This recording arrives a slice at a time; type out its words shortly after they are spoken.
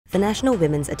the national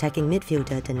women's attacking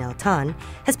midfielder Danelle Tan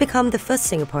has become the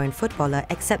first Singaporean footballer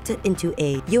accepted into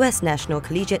a US National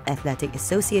Collegiate Athletic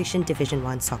Association Division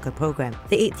 1 soccer program.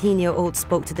 The 18-year-old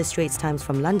spoke to the Straits Times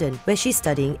from London, where she's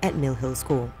studying at Mill Hill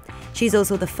School. She's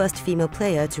also the first female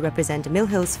player to represent Mill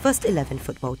Hill's first 11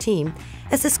 football team,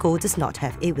 as the school does not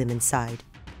have a women's side.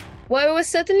 Well, it was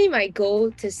certainly my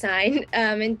goal to sign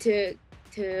and to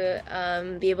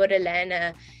be able to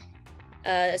land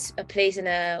a place in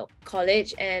a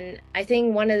college. And I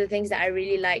think one of the things that I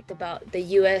really liked about the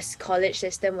US college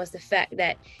system was the fact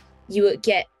that you would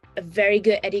get a very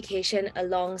good education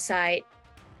alongside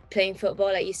playing football.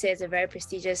 Like you said, it's a very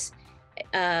prestigious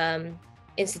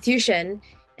institution.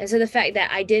 And so the fact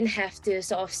that I didn't have to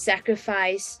sort of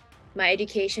sacrifice my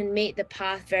education made the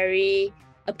path very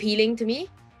appealing to me.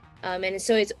 And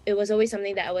so it was always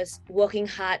something that I was working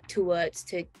hard towards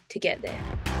to get there.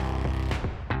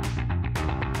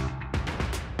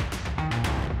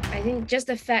 I think just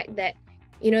the fact that,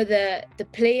 you know, the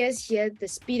players here, the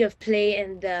speed of play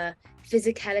and the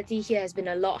physicality here has been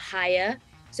a lot higher.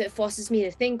 So it forces me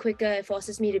to think quicker, it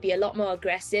forces me to be a lot more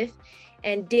aggressive.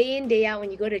 And day in, day out,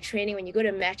 when you go to training, when you go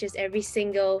to matches every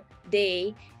single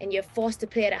day, and you're forced to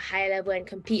play at a high level and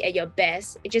compete at your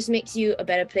best, it just makes you a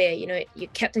better player. You know,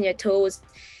 you're kept on your toes.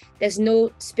 There's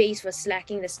no space for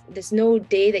slacking. There's no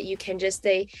day that you can just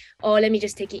say, oh, let me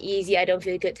just take it easy, I don't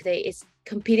feel good today. It's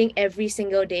competing every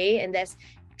single day, and that's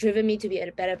driven me to be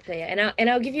a better player. And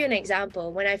I'll give you an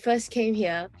example. When I first came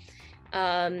here,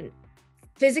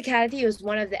 physicality was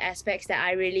one of the aspects that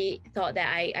I really thought that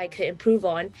I could improve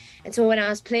on. And so when I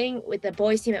was playing with the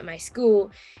boys team at my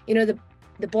school, you know,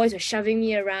 the boys were shoving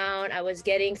me around, I was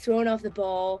getting thrown off the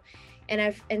ball.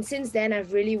 And since then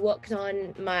I've really worked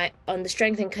on the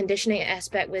strength and conditioning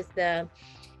aspect with the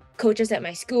coaches at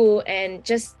my school. And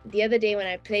just the other day when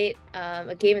I played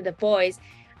a game with the boys,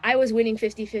 I was winning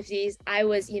 50-50s. I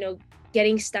was, you know,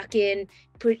 getting stuck in,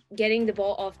 getting the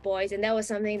ball off boys. And that was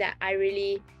something that I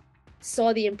really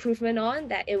saw the improvement on,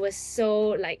 that it was so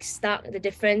like stark, the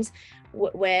difference,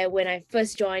 where when I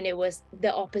first joined it was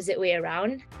the opposite way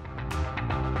around.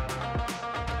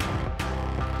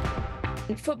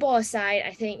 And football aside,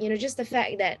 I think, you know, just the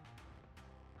fact that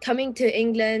coming to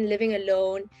England, living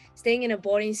alone, staying in a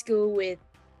boarding school with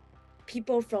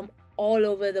people from all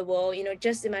over the world, you know,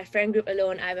 just in my friend group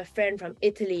alone, I have a friend from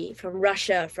Italy, from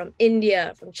Russia, from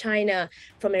India, from China,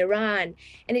 from Iran.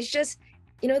 And it's just,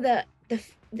 you know,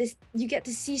 you get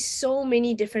to see so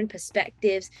many different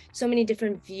perspectives, so many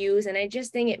different views. And I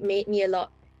just think it made me a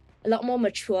lot more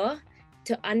mature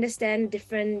to understand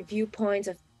different viewpoints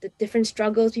of the different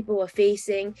struggles people were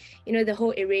facing. You know, the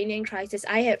whole Iranian crisis.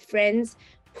 I had friends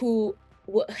who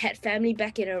had family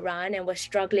back in Iran and were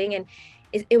struggling, and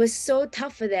it was so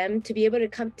tough for them to be able to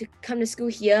come to school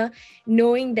here,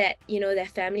 knowing that, you know, their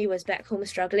family was back home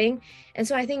struggling. And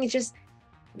so I think it just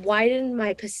widened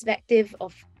my perspective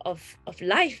of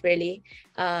life, really.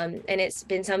 And it's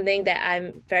been something that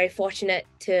I'm very fortunate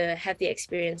to have the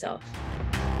experience of.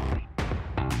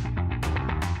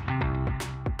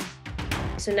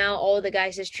 So now all the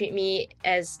guys just treat me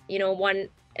as, you know,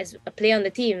 as a player on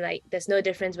the team. Like, there's no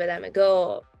difference whether I'm a girl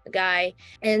or a guy.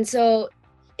 And so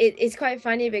it's quite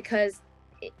funny because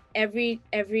every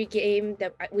game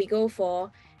that we go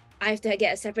for, I have to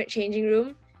get a separate changing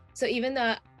room. So even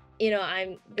though, you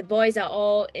know, the boys are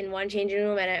all in one changing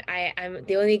room, and I'm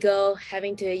the only girl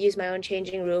having to use my own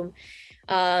changing room.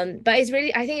 But I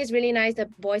think it's really nice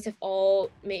that boys have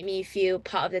all made me feel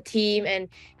part of the team. And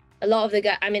a lot of the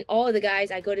guys, I mean, all of the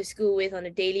guys I go to school with on a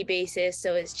daily basis.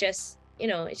 So it's just, you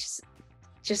know, it's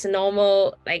just a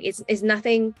normal, like, it's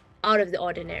nothing out of the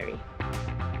ordinary.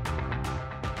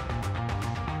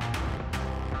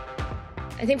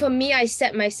 I think for me, I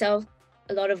set myself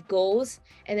a lot of goals,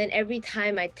 and then every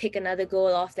time I take another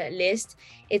goal off that list,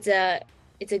 it's a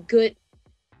good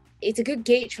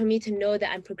gauge for me to know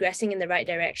that I'm progressing in the right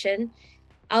direction.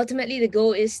 Ultimately, the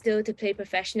goal is still to play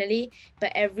professionally,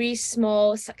 but every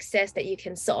small success that you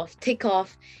can sort of tick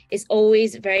off is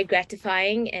always very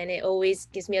gratifying, and it always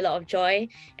gives me a lot of joy.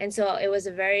 And so it was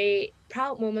a very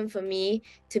proud moment for me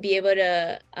to be able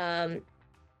to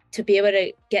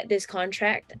get this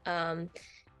contract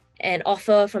and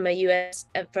offer from a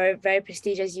very, very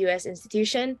prestigious US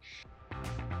institution.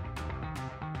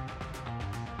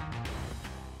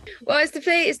 Well, it's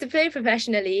to play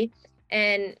professionally.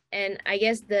 And I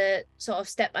guess the sort of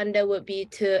step under would be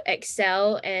to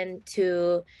excel and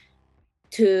to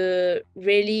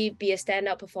really be a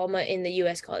standout performer in the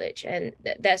US college. And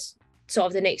that's sort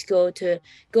of the next goal, to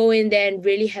go in there and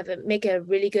really make a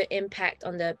really good impact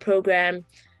on the program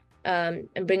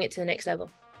and bring it to the next level.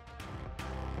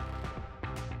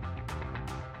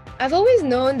 I've always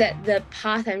known that the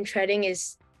path I'm treading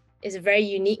is a very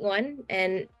unique one,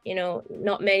 and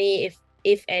not many,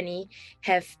 if any,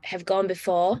 have gone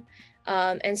before.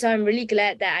 And so I'm really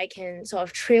glad that I can sort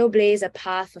of trailblaze a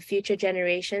path for future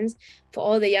generations, for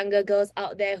all the younger girls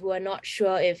out there who are not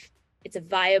sure if it's a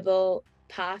viable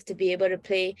path to be able to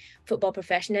play football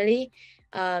professionally.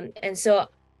 And so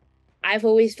I've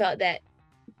always felt that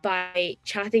by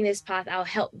charting this path, I'll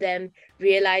help them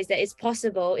realize that it's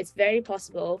possible, it's very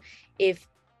possible, if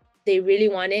they really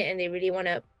want it and they really want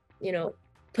to,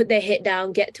 put their head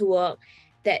down, get to work,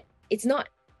 that it's not.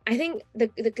 I think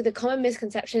the common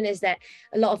misconception is that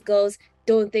a lot of girls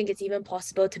don't think it's even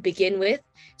possible to begin with.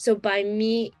 So by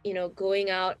me, going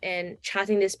out and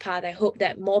charting this path, I hope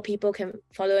that more people can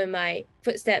follow in my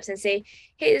footsteps and say,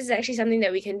 hey, this is actually something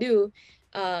that we can do,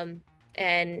 and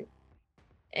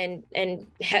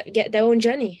get their own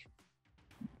journey.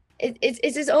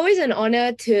 It's always an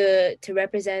honor to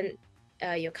represent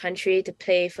your country, to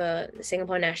play for the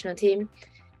Singapore national team.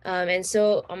 And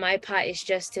so on my part, it's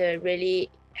just to really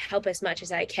help as much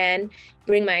as I can,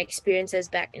 bring my experiences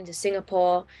back into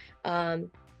Singapore,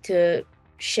 to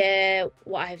share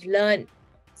what I've learned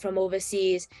from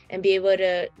overseas and be able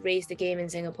to raise the game in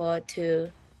Singapore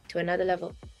to another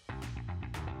level.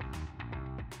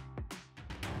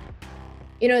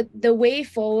 The way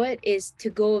forward is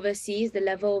to go overseas. The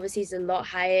level overseas is a lot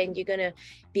higher and you're going to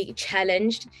be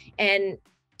challenged. And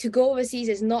to go overseas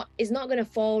is not going to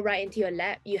fall right into your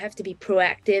lap. You have to be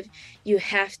proactive. You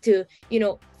have to,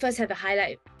 first have a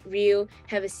highlight reel,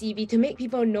 have a CV to make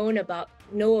people know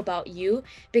about you,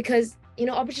 because,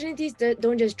 opportunities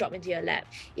don't just drop into your lap.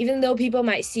 Even though people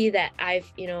might see that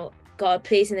I've, got a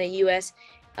place in the US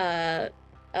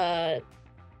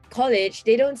college,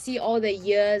 they don't see all the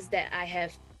years that I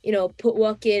have, put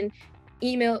work in,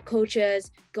 emailed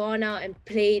coaches, gone out and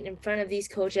played in front of these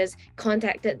coaches,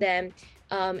 contacted them.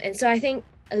 And so I think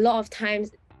a lot of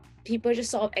times people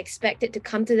just sort of expect it to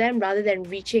come to them rather than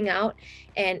reaching out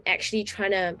and actually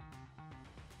trying to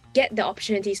get the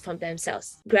opportunities from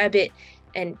themselves, grab it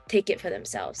and take it for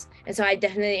themselves. And so I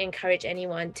definitely encourage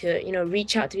anyone to,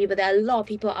 reach out to people. There are a lot of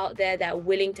people out there that are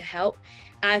willing to help.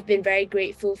 I've been very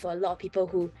grateful for a lot of people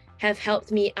who have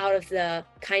helped me out of the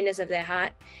kindness of their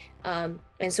heart. And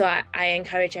so I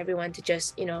encourage everyone to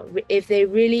just,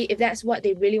 if that's what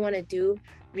they really want to do,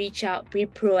 reach out, be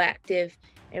proactive,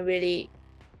 and really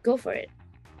go for it.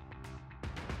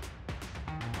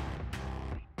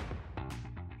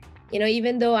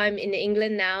 Even though I'm in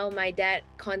England now, my dad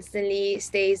constantly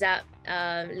stays up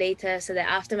later so that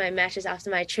after my matches,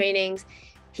 after my trainings,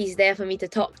 he's there for me to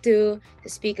talk to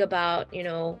speak about,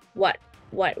 what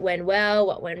went well,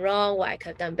 what went wrong, what I could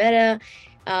have done better.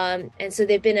 And so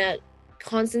they've been a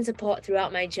constant support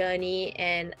throughout my journey,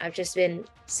 and I've just been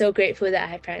so grateful that I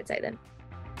have parents like them.